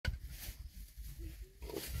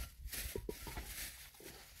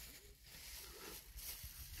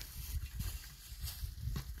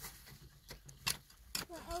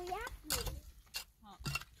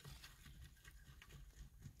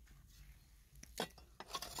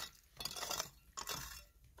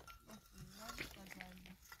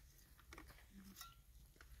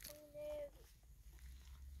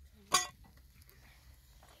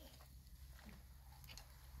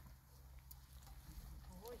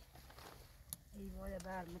وای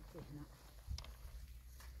برمت هنا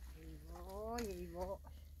ای وای ای وای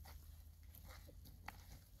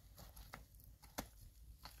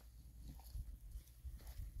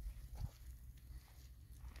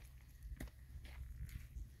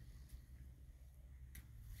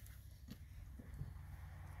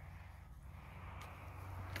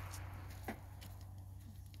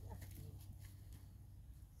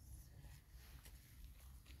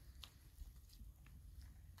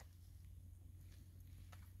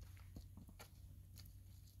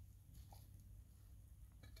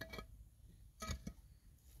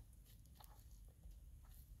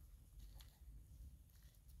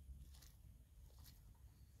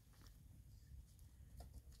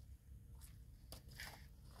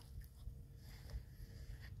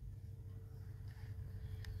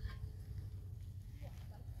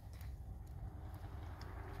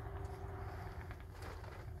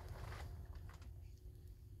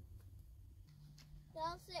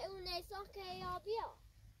Dan ser o Nelson que é óbvio.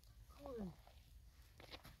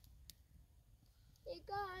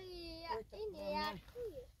 Igual e aqui.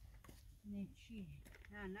 نه چی؟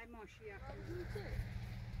 نه ماشی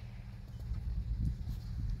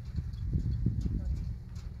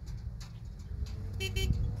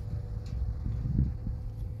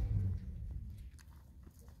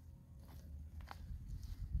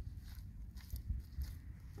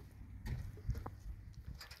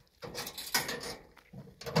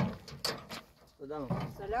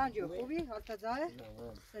سلام جو خوبی؟ حالت داره؟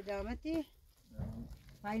 سلامتی؟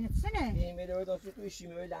 پایینت سنه؟ این میده داشت توی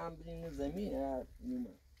شیمی ولی هم برین زمین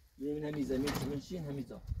برین همین زمین چی منشین همین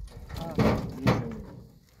تا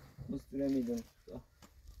مستوره میدم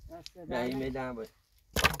نه این میده هم باید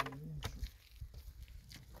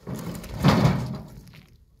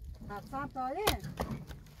حتما تاله؟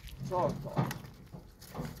 4 تا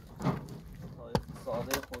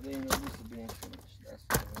ساده خوده این رو بوسی برین شونش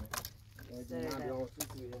دست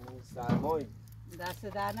سرمای دست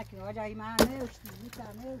در نکنه آجا این من نوشتی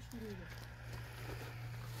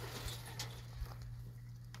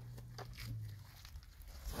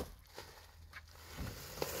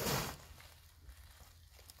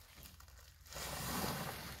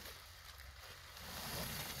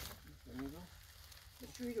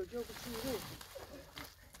بشویرو جو بشویرو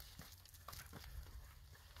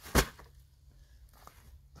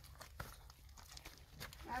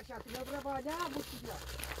شاید بیا برای بالا بوشی بیا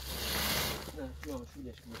نه شما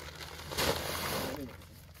شویدش بود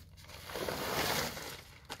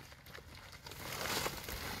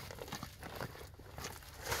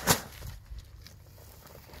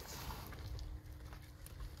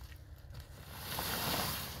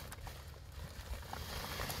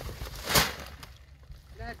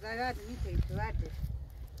زرد میتونی تو ورده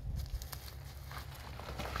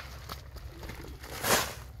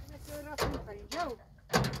مثل راست میکنی جو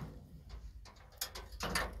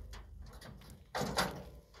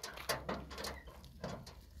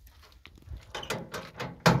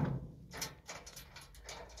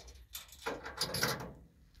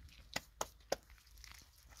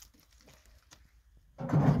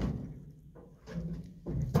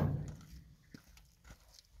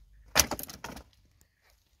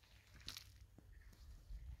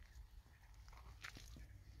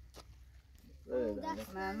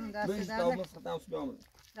ممنون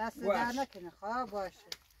دست در نکنه خواه باشه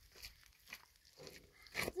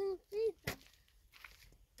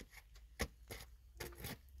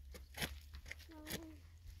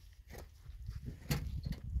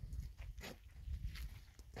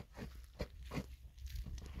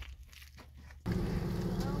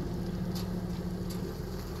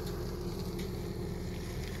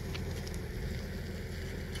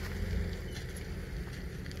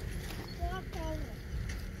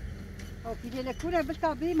پیده لکوره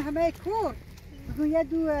بلتا بریم همه کور بگو یه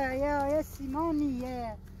دو یه سیمانی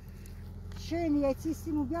یه شن یه چی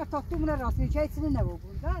سیمو بیار تا تو مونه راست میشه چی نبو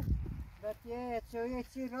بونده بط یه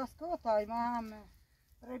چی راست که تای ما هم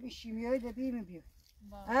برای بی شیمیایی ده بیم بیو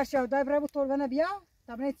هر شو دای برای بود طور بیا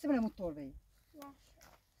تا برای چی برای بود طور بیم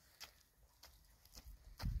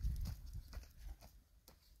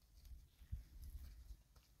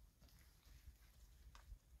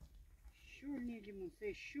شور نیلیمون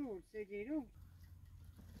سه شور سه دیرو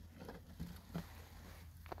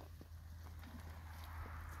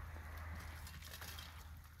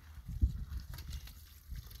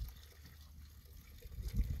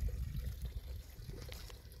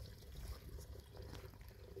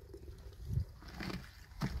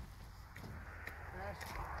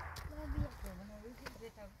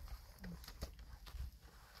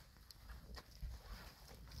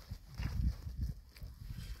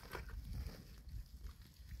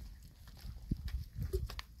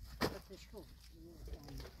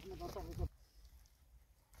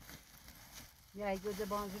یا جوز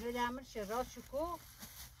بانزوله دامر شراز شکو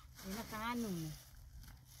اینا قانونه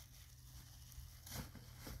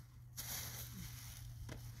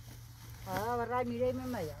برای میره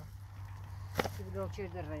ممیا که بلو چیر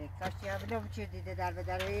در رای کاشتی ها بلو چیر دیده در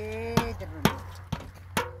بدره در رونه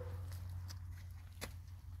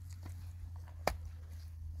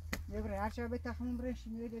ببره هر شب به تخمون برنشی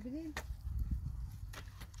میره بدیم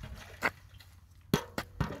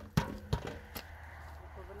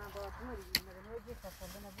کبنا با بوری مگه نوجه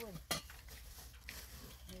کبنا بوری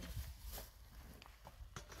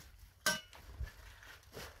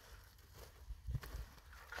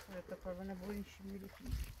کبنا بوری شمیری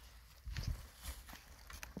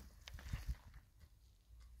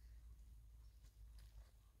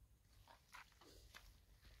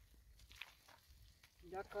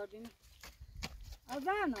دا کردیم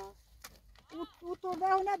آزانا او تو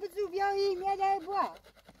به اونه بزو بیایی میده بوا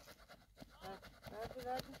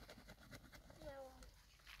راضی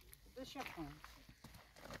بشکن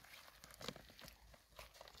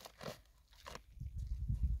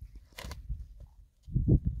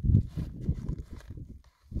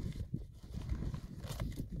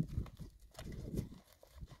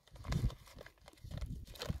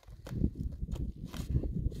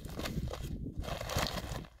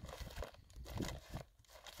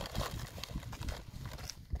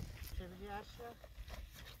Asha.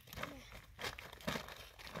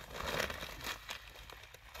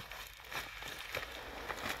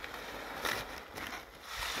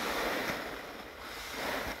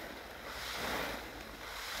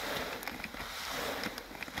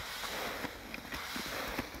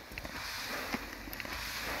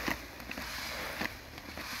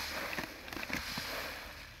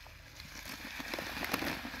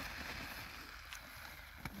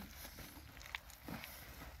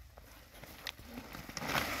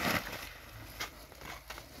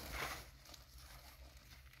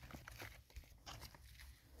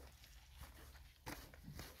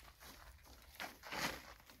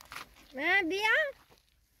 بیا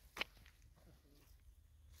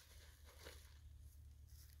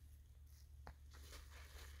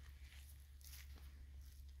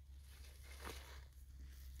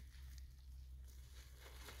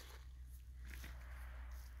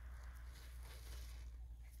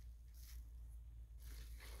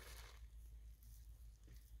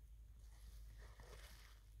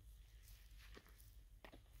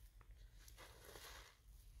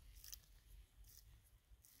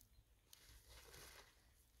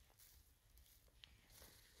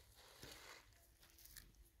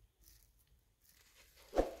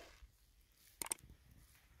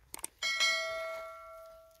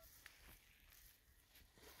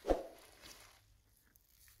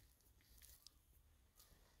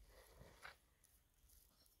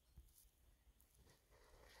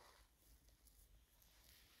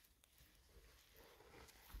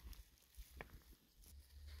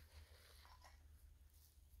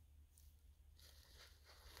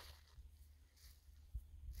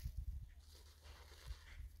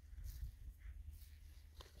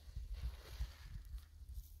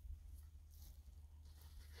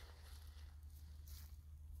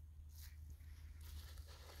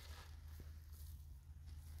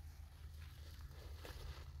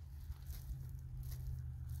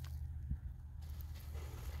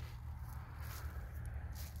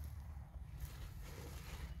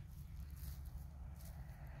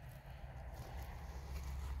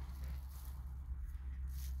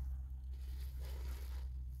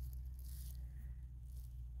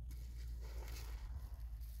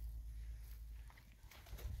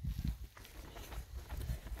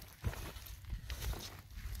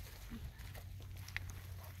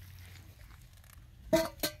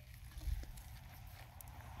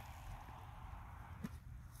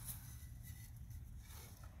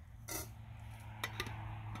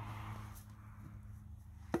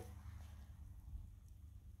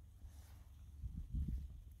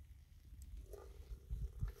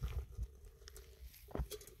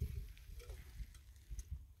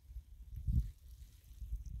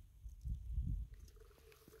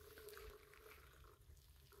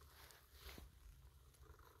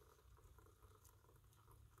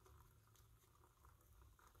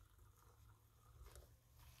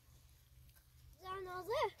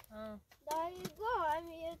جنازه دایگاه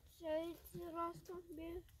همیه چایی راست کن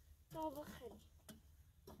بیر تا بخیری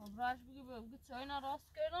خب راش بگی چایی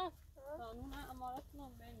راست کردم قانون امارت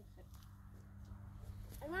نم بین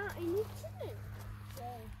خیلی نه اینی چیه؟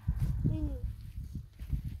 چایی اینی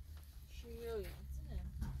شیوی چیه؟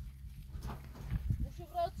 بشو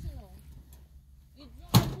برات چینو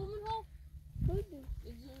ایدزون بومن ها؟ بودی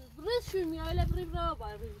ایدزون شو میاله بریم را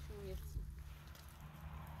باید شو میرسی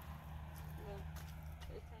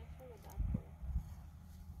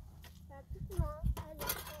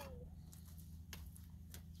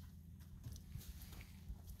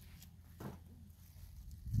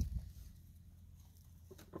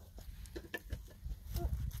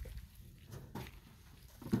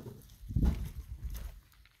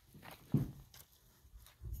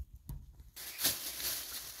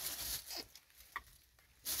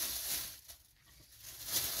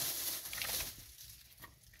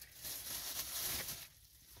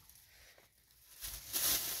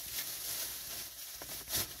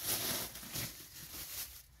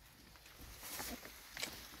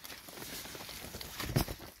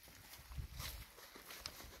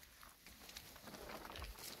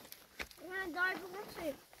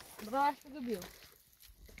براش بگو بیو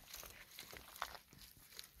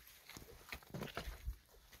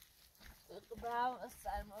براو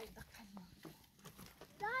سرمایه دقیقا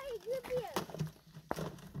دایی بیا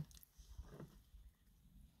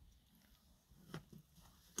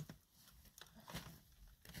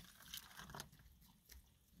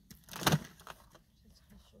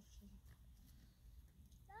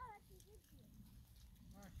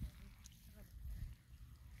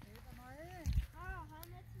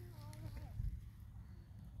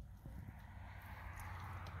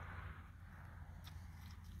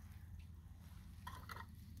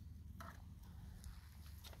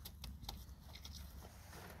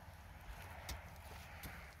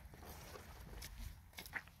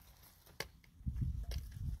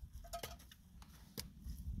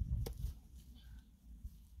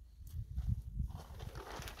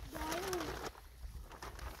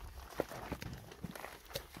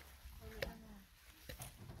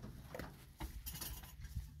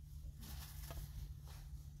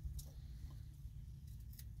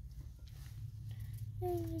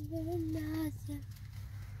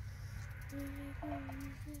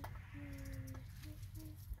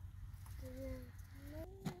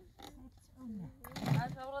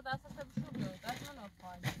أشعر دستش بشوفه دست من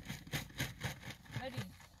أفعال مري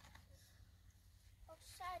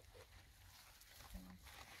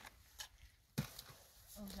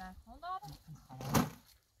أوزع خضار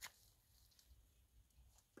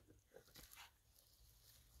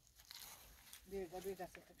بير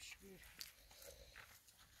دستك بشبير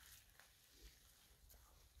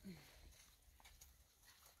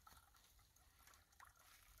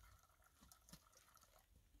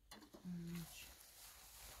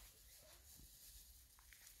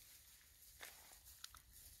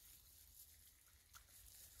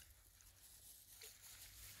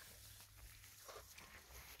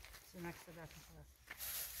سنك صداك خلاص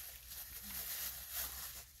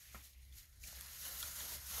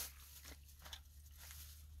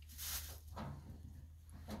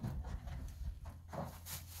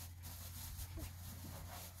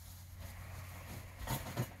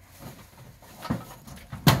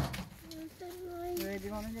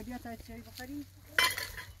دیوانه نبیا تا چایی بخوری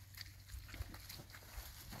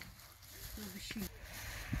تو بشین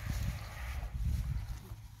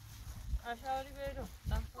أشعري بيرو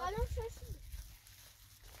حالا ششی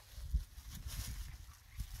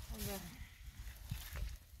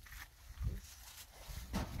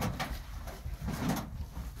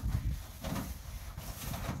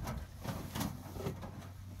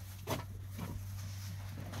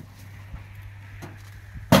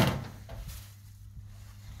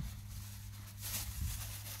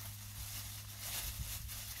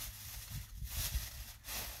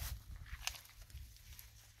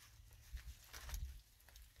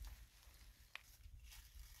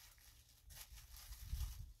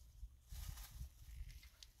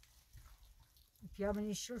بیا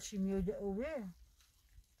من شل شی میاد اوه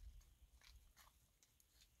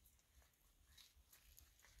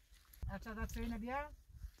اتا دا توی نبیا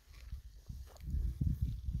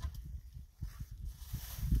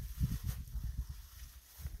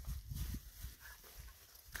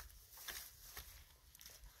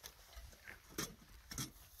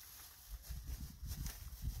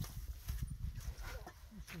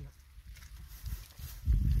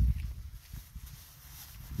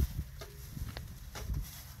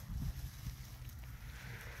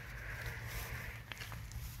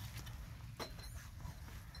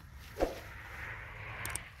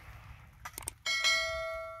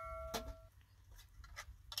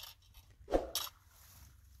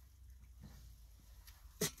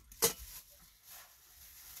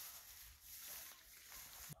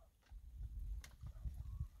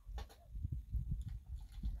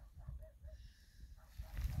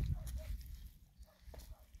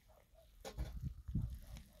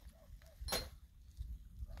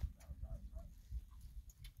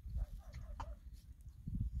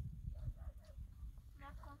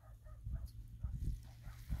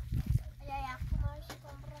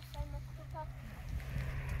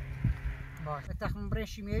باش بتخمن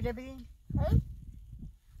بريشي ميلة بين هاي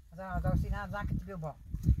مثلا دوسين هم زان كتبي با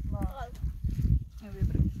باش نبي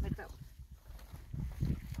بريش بتاو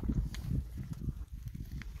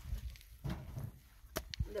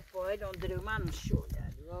Depois non devo mai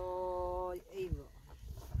sciogliere, Evo.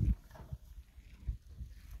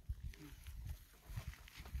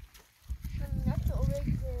 من نفس أوريج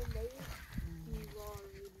لي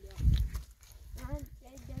ديواريلا من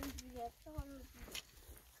جدا بيشتغل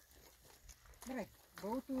Bre,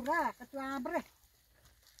 botu ra, que tu abre.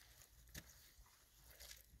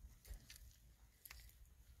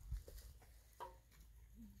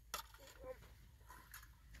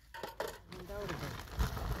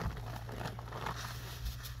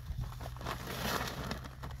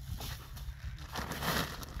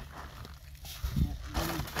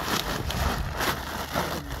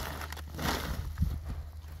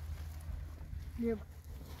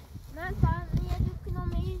 من فهم يدو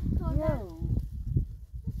كنومي تودا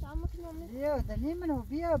سامو كنومي Io, da nimeno,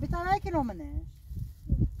 via, abitava che non me ne.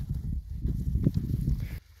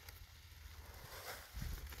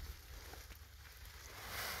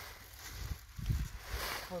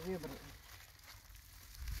 Via, bre.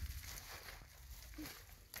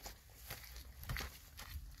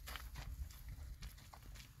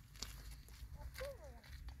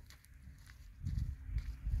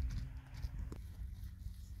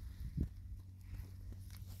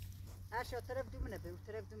 Acho que eu terei de me never,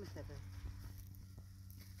 terei de me never.